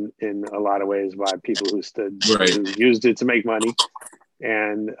manipulated in a lot of ways by people who who used it to make money.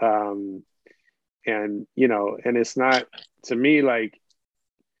 And it's not, to me, like,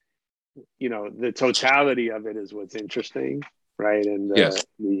 the totality of it is what's interesting, right? And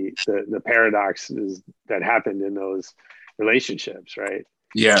the paradoxes that happened in those relationships, right?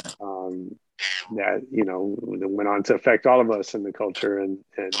 Yeah. That, that went on to affect all of us in the culture and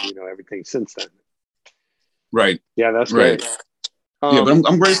everything since then. Right. Yeah, that's great. But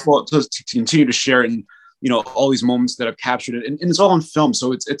I'm grateful to continue to share it and, all these moments that I've captured it. And it's all on film.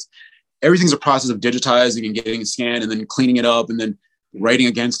 So it's everything's a process of digitizing and getting it scanned and then cleaning it up and then writing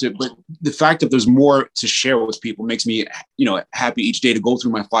against it. But the fact that there's more to share with people makes me, happy each day to go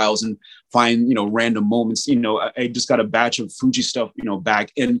through my files and find, random moments. I just got a batch of Fuji stuff,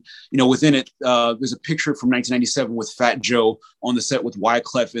 back. And, within it, there's a picture from 1997 with Fat Joe on the set with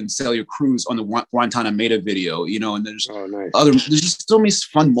Wyclef and Celia Cruz on the Guantanamera video, and there's there's just so many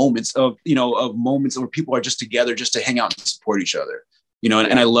fun moments of moments where people are just together just to hang out and support each other, and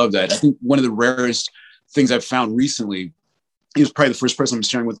I love that. I think one of the rarest things I've found recently, he was probably the first person I'm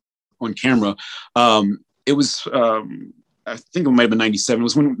sharing with on camera. It was, I think it might have been 97. It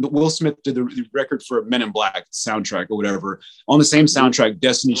was when Will Smith did the record for Men in Black soundtrack or whatever. On the same soundtrack,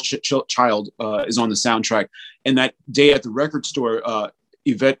 Destiny's Child is on the soundtrack. And that day at the record store,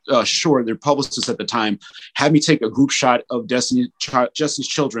 Yvette Shore, their publicist at the time, had me take a group shot of Destiny's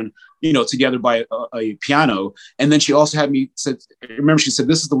Children, together by a piano. And then she also had me she said,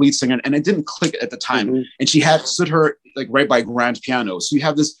 this is the lead singer. And it didn't click at the time. Mm-hmm. And she had stood her like right by grand piano. So you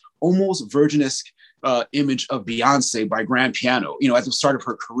have this almost virgin-esque image of Beyonce by grand piano, at the start of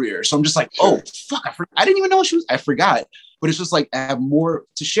her career. So I'm just like, oh, fuck, I didn't even know I forgot. But it's just like, I have more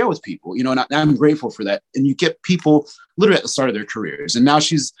to share with people, and I'm grateful for that. And you get people literally at the start of their careers. And now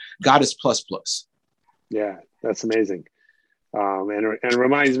she's Goddess plus. Yeah, that's amazing. And it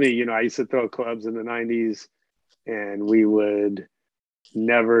reminds me, I used to throw clubs in the 90s and we would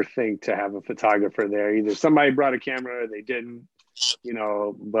never think to have a photographer there. Either somebody brought a camera or they didn't,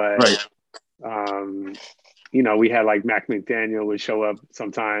 but, we had like Mac McDaniel would show up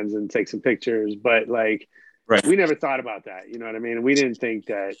sometimes and take some pictures, but like, we never thought about that. You know what I mean? We didn't think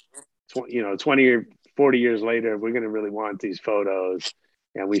that, 20 or 40 years later, we're going to really want these photos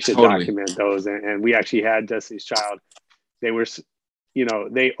and we should document those. And we actually had Destiny's Child. They were,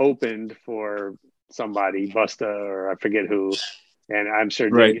 they opened for somebody, Busta or I forget who, and I'm sure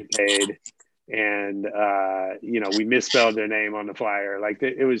didn't get paid. And, we misspelled their name on the flyer. Like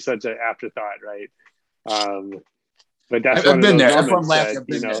it was such an afterthought, right? But that's I've been there. That's what I'm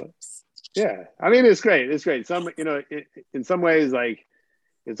laughing at. Yeah, I mean, it's great. It's great. Some, in some ways, like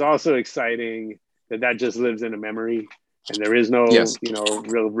it's also exciting that just lives in a memory and there is no,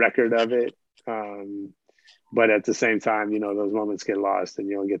 real record of it. But at the same time, those moments get lost and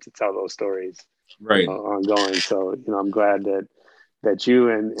you don't get to tell those stories ongoing. So, I'm glad that you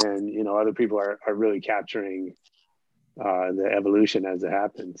and other people are really capturing the evolution as it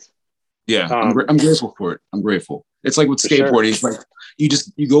happens. Yeah, I'm grateful for it. I'm grateful. It's like with skateboarding. It's like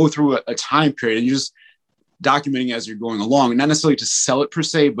you go through a time period and you're just documenting as you're going along, and not necessarily to sell it per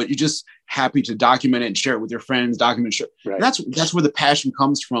se, but you're just happy to document it and share it with your friends, And that's where the passion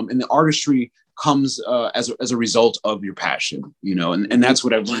comes from. And the artistry comes as a result of your passion, and that's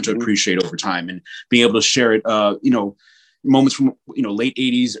what I've learned to appreciate over time and being able to share it, moments from, late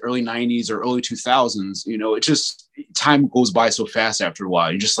 80s, early 90s, or early 2000s. It just, time goes by so fast after a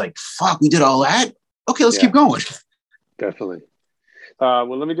while. You're just like, fuck, we did all that? Okay, let's keep going. Definitely.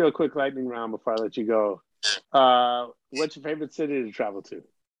 Well, let me do a quick lightning round before I let you go. What's your favorite city to travel to?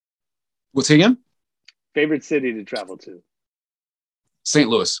 What's it again? Favorite city to travel to? St.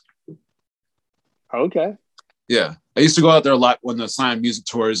 Louis. Okay. Yeah. I used to go out there a lot when the Scion music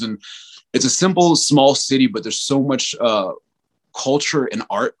tours, and it's a simple, small city, but there's so much culture and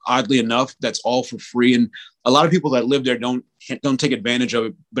art, oddly enough, that's all for free. And a lot of people that live there don't take advantage of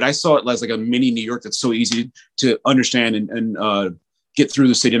it. But I saw it as like a mini New York that's so easy to understand and get through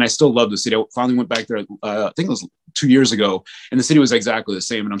the city. And I still love the city. I finally went back there, I think it was 2 years ago, and the city was exactly the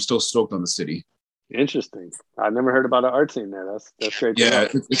same. And I'm still stoked on the city. Interesting. I never heard about an art scene there. That's great. Yeah,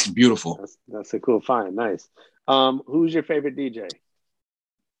 it's beautiful. That's a cool find. Nice. Who's your favorite DJ?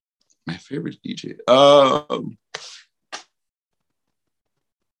 My favorite DJ. I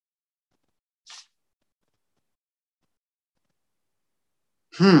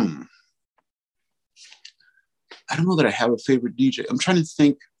don't know that I have a favorite DJ. I'm trying to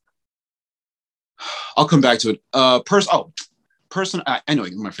think. I'll come back to it. Person. I know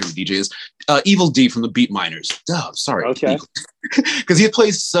my favorite DJ is Evil D from the Beat Miners. Duh, sorry. Okay. Because he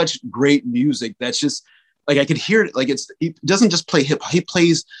plays such great music that's just like I could hear it. Like he doesn't just play hip hop. He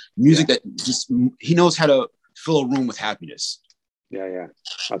plays music that just he knows how to fill a room with happiness. Yeah.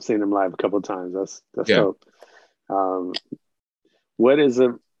 I've seen him live a couple of times. That's dope. What is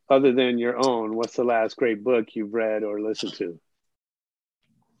other than your own? What's the last great book you've read or listened to?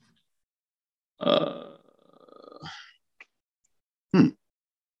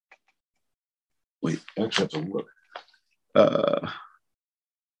 Wait, I actually have to look.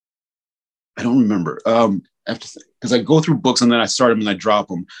 I don't remember. I have to think because I go through books and then I start them and I drop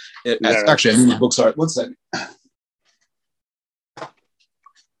them. Actually, I know the books are. One second.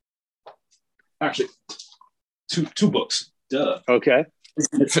 Actually, two books. Duh. Okay.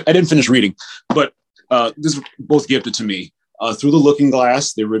 I didn't finish reading, but this was both gifted to me. Through the Looking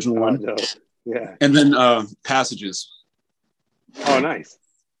Glass, the original one. No. Yeah. And then Passages. Oh, nice.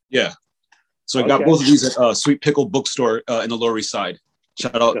 Yeah. So I got both of these at Sweet Pickle Bookstore in the Lower East Side.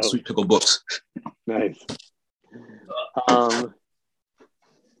 Shout out Sweet Pickle Books. Nice.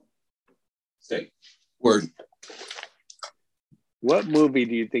 Word. What movie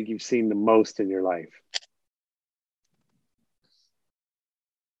do you think you've seen the most in your life?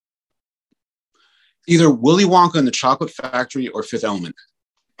 Either Willy Wonka and the Chocolate Factory or Fifth Element.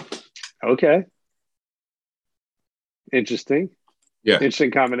 Okay. Interesting. Yeah. Interesting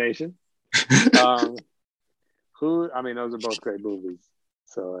combination. Those are both great movies.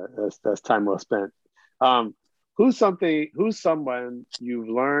 So that's time well spent. Who's someone you've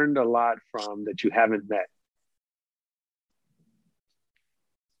learned a lot from that you haven't met?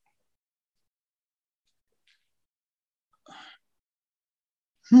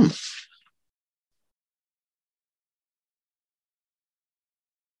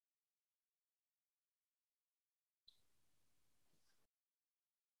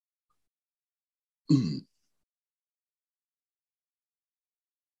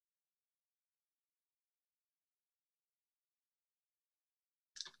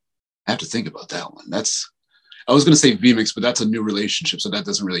 I have to think about that one. I was going to say VMix, but that's a new relationship, so that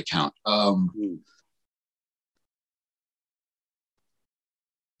doesn't really count.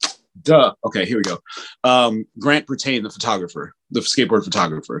 Okay, here we go. Grant Pertain, the photographer, the skateboard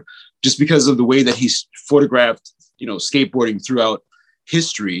photographer, just because of the way that he's photographed, skateboarding throughout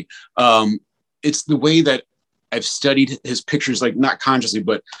history. It's the way that I've studied his pictures, like not consciously,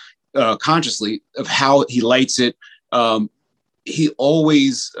 but consciously, of how he lights it. He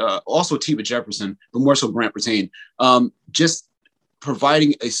always, also Tiva Jefferson, but more so Grant Pertain, just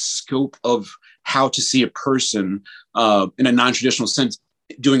providing a scope of how to see a person in a non-traditional sense,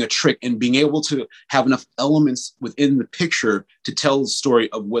 doing a trick and being able to have enough elements within the picture to tell the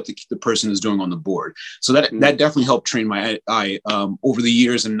story of what the person is doing on the board. So that definitely helped train my eye over the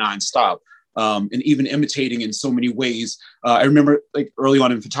years and nonstop. And even imitating in so many ways. I remember like early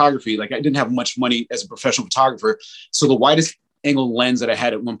on in photography, like I didn't have much money as a professional photographer. So the widest angle lens that I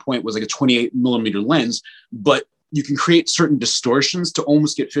had at one point was like a 28 millimeter lens, but you can create certain distortions to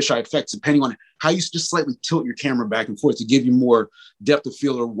almost get fisheye effects depending on how you just slightly tilt your camera back and forth to give you more depth of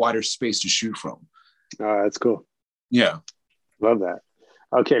field or wider space to shoot from. That's cool. Yeah. Love that.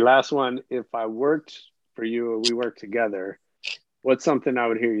 Okay, last one. If I worked for you or we worked together, what's something I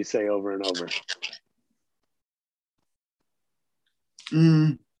would hear you say over and over?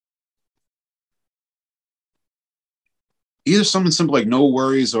 Either something simple like no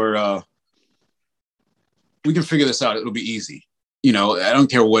worries or we can figure this out. It'll be easy. You know, I don't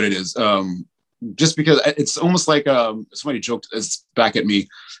care what it is. Just because it's almost like somebody joked back at me.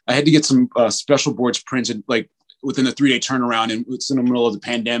 I had to get some special boards printed like within a 3-day turnaround, and it's in the middle of the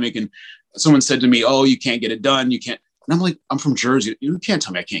pandemic. And someone said to me, "Oh, you can't get it done. You can't." And I'm like, "I'm from Jersey. You can't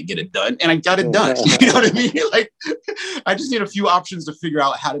tell me I can't get it done." And I got it done. You know what I mean? Like, I just need a few options to figure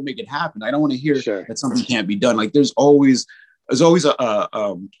out how to make it happen. I don't want to hear that something can't be done. Like, there's always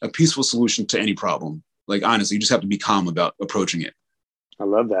a peaceful solution to any problem. Like, honestly, you just have to be calm about approaching it. I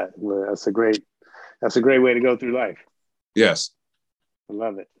love that. Well, that's a great way to go through life. Yes. I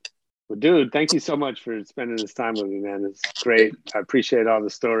love it. Well, dude, thank you so much for spending this time with me, man. It's great. I appreciate all the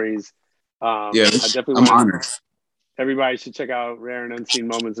stories. I'm honored. Everybody should check out Rare and Unseen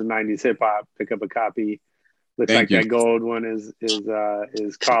Moments of 90s Hip Hop. Pick up a copy. Looks Thank like you. that gold one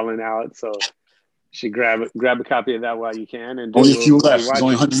is calling out. So you should grab a copy of that while you can. And only a few left. There's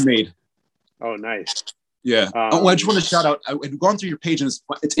only 100 made. Oh, nice. Yeah. Well, I just want to shout out. I've gone through your page, and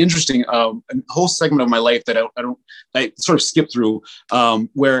it's interesting. A whole segment of my life that I sort of skipped through,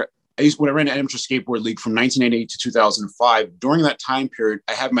 where when I ran an amateur skateboard league from 1998 to 2005. During that time period,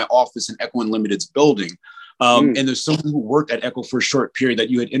 I had my office in Echo Unlimited's building, and there's someone who worked at Echo for a short period that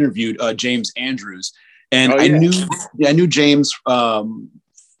you had interviewed, James Andrews, and I knew James.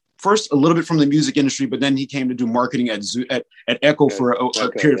 First, a little bit from the music industry, but then he came to do marketing at Echo for a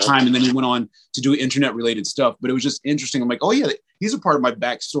period of time. And then he went on to do internet related stuff. But it was just interesting. I'm like, oh yeah, he's a part of my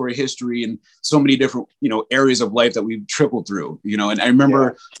backstory history and so many different, areas of life that we've trickled through, and I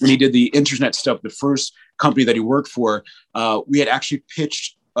remember when he did the internet stuff, the first company that he worked for, we had actually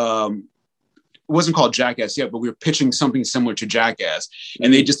pitched, it wasn't called Jackass yet, but we were pitching something similar to Jackass,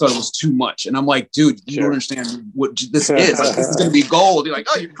 and they just thought it was too much. And I'm like, dude, you don't understand what this is. Like, this is going to be gold. You're like,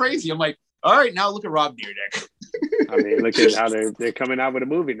 oh, you're crazy. I'm like, all right, now look at Rob Dyrdek. I mean, look at how they're coming out with a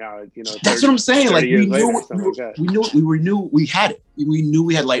movie now. That's what I'm saying. Like, we knew we had it. We knew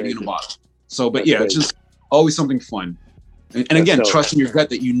we had lightning in a bottle. So, but yeah, it's just always something fun. And again, trusting your gut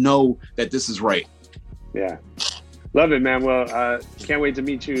that you know that this is right. Yeah. Love it, man. Well, can't wait to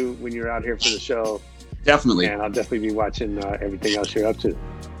meet you when you're out here for the show. Definitely. And I'll definitely be watching everything else you're up to.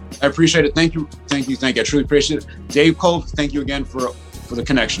 I appreciate it. Thank you. I truly appreciate it. Dave Cove, thank you again for the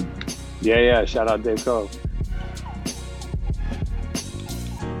connection. Yeah. Shout out Dave Cove.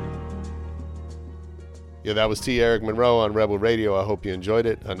 Yeah, that was T. Eric Monroe on Rebel Radio. I hope you enjoyed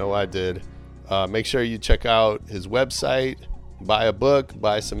it. I know I did. Make sure you check out his website, buy a book,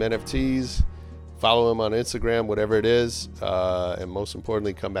 buy some NFTs. Follow him on Instagram, whatever it is. And most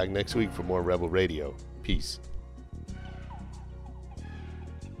importantly, come back next week for more Rebel Radio. Peace.